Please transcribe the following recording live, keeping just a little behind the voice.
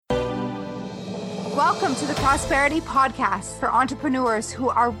Welcome to the Prosperity Podcast for entrepreneurs who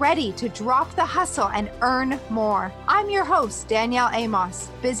are ready to drop the hustle and earn more. I'm your host, Danielle Amos,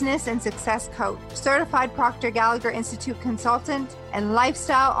 business and success coach, certified Proctor Gallagher Institute consultant, and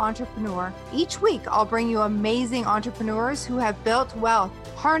lifestyle entrepreneur. Each week, I'll bring you amazing entrepreneurs who have built wealth,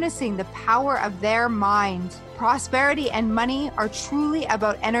 harnessing the power of their mind. Prosperity and money are truly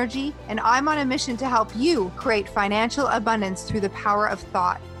about energy, and I'm on a mission to help you create financial abundance through the power of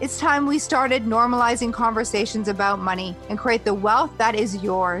thought. It's time we started normalizing conversations about money and create the wealth that is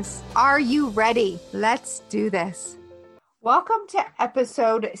yours. Are you ready? Let's do this. Welcome to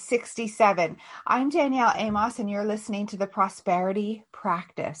episode 67. I'm Danielle Amos, and you're listening to the Prosperity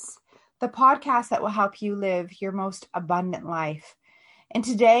Practice, the podcast that will help you live your most abundant life. And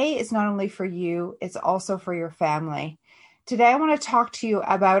today is not only for you, it's also for your family. Today, I want to talk to you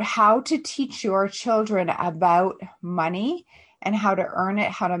about how to teach your children about money and how to earn it,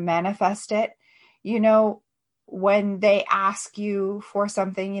 how to manifest it. You know, when they ask you for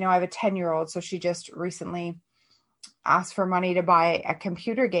something, I have a 10-year-old, so she just recently asked for money to buy a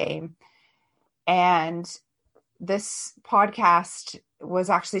computer game. And this podcast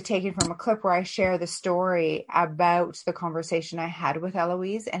was actually taken from a clip where I share the story about the conversation I had with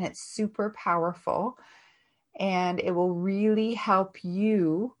Eloise, and it's super powerful, and it will really help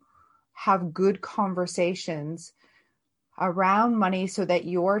you have good conversations around money so that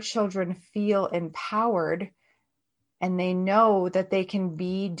your children feel empowered and they know that they can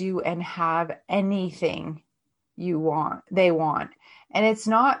be, do, and have anything they want. And it's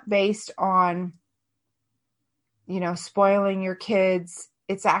not based on spoiling your kids.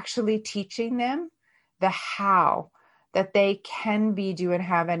 It's actually teaching them the how, that they can be, do, and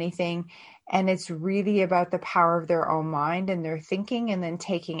have anything. And it's really about the power of their own mind and their thinking and then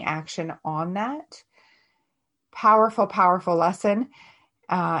taking action on that. Powerful, powerful lesson.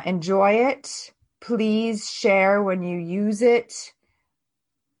 Enjoy it. Please share when you use it.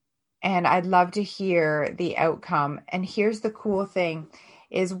 And I'd love to hear the outcome. And here's the cool thing.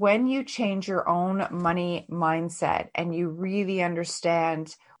 Is when you change your own money mindset and you really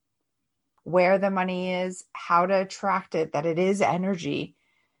understand where the money is, how to attract it, that it is energy,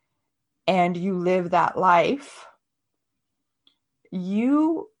 and you live that life,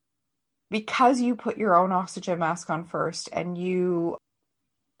 because you put your own oxygen mask on first and you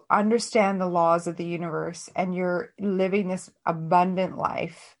understand the laws of the universe and you're living this abundant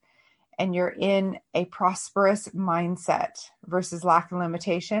life, and you're in a prosperous mindset versus lack and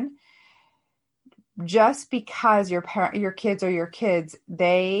limitation, just because your kids are your kids,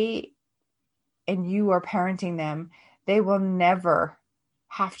 and you are parenting them, they will never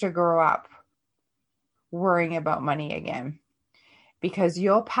have to grow up worrying about money again, because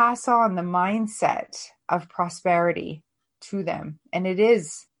you'll pass on the mindset of prosperity to them. And it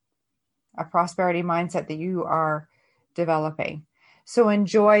is a prosperity mindset that you are developing. So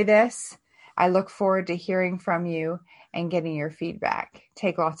enjoy this. I look forward to hearing from you and getting your feedback.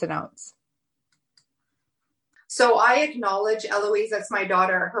 Take lots of notes. So I acknowledge Eloise, that's my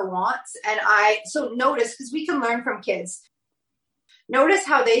daughter, her wants. And so notice, because we can learn from kids. Notice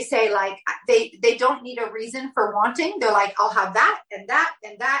how they say, like, they don't need a reason for wanting. They're like, I'll have that and that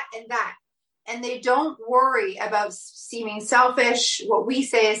and that and that. And they don't worry about seeming selfish. What we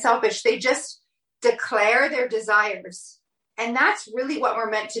say is selfish. They just declare their desires. And that's really what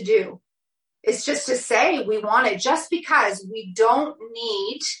we're meant to do. It's just to say we want it just because. We don't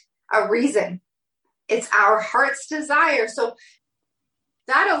need a reason. It's our heart's desire. So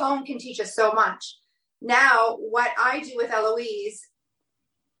that alone can teach us so much. Now, what I do with Eloise,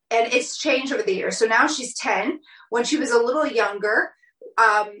 and it's changed over the years. So now she's 10. When she was a little younger,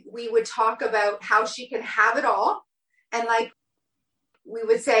 we would talk about how she can have it all. And we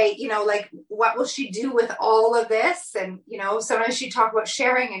would say, what will she do with all of this? And, sometimes she'd talk about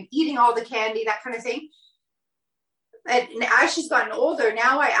sharing and eating all the candy, that kind of thing. And as she's gotten older,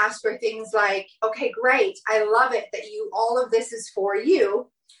 now I ask her things like, okay, great. I love it that all of this is for you.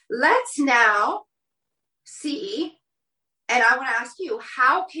 Let's now see. And I want to ask you,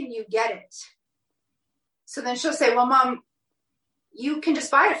 how can you get it? So then she'll say, well, Mom, you can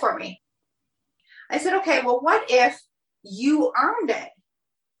just buy it for me. I said, okay, well, what if you earned it?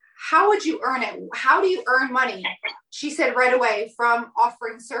 How would you earn it? How do you earn money? She said right away, from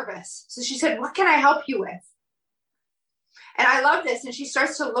offering service. So she said, what can I help you with? And I love this. And she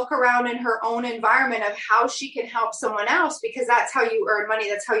starts to look around in her own environment of how she can help someone else, because that's how you earn money.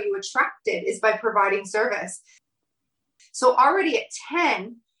 That's how you attract it, is by providing service. So already at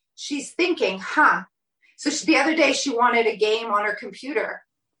 10, she's thinking, So the other day she wanted a game on her computer,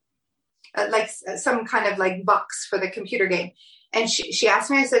 like some kind of like bucks for the computer game. And she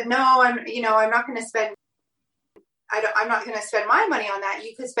asked me, I said, no, I'm not going to spend, I'm not going to spend my money on that.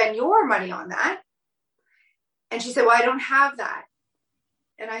 You could spend your money on that. And she said, well, I don't have that.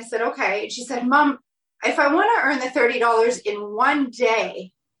 And I said, okay. And she said, Mom, if I want to earn the $30 in one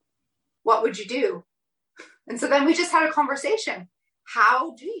day, what would you do? And so then we just had a conversation.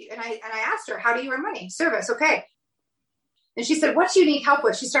 How do you, and I asked her, how do you earn money? Service. Okay. And she said, what do you need help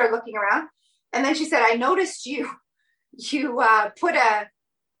with? She started looking around. And then she said, I noticed you put a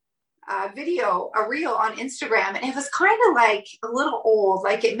reel on Instagram, and it was kind of like a little old,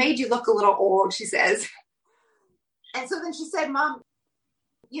 like it made you look a little old, she says. And so then she said, Mom,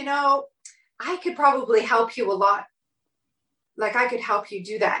 I could probably help you a lot. Like I could help you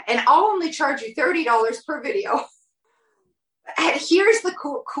do that. And I'll only charge you $30 per video. And here's the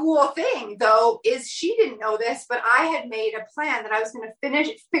cool thing though, is she didn't know this, but I had made a plan that I was going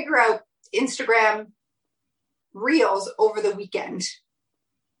to figure out Instagram reels over the weekend.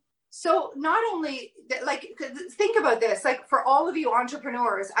 So not only think about this, like for all of you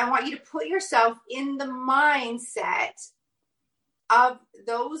entrepreneurs, I want you to put yourself in the mindset of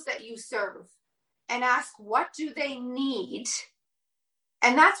those that you serve and ask, what do they need?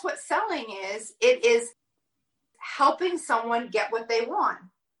 And that's what selling is. It is helping someone get what they want.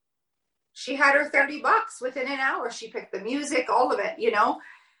 She had her $30 within an hour. She picked the music, all of it,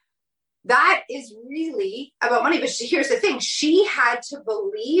 That is really about money. But here's the thing. She had to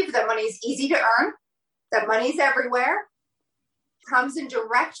believe that money is easy to earn, that money's everywhere, comes in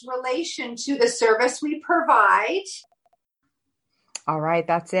direct relation to the service we provide. All right,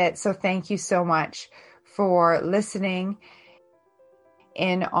 that's it. So thank you so much for listening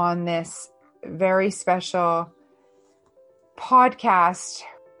in on this very special podcast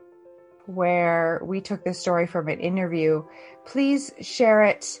where we took this story from an interview. Please share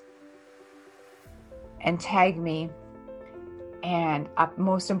it and tag me. And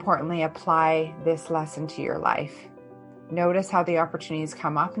most importantly, apply this lesson to your life. Notice how the opportunities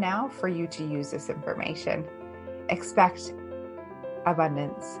come up now for you to use this information. Expect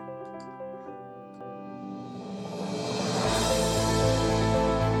abundance.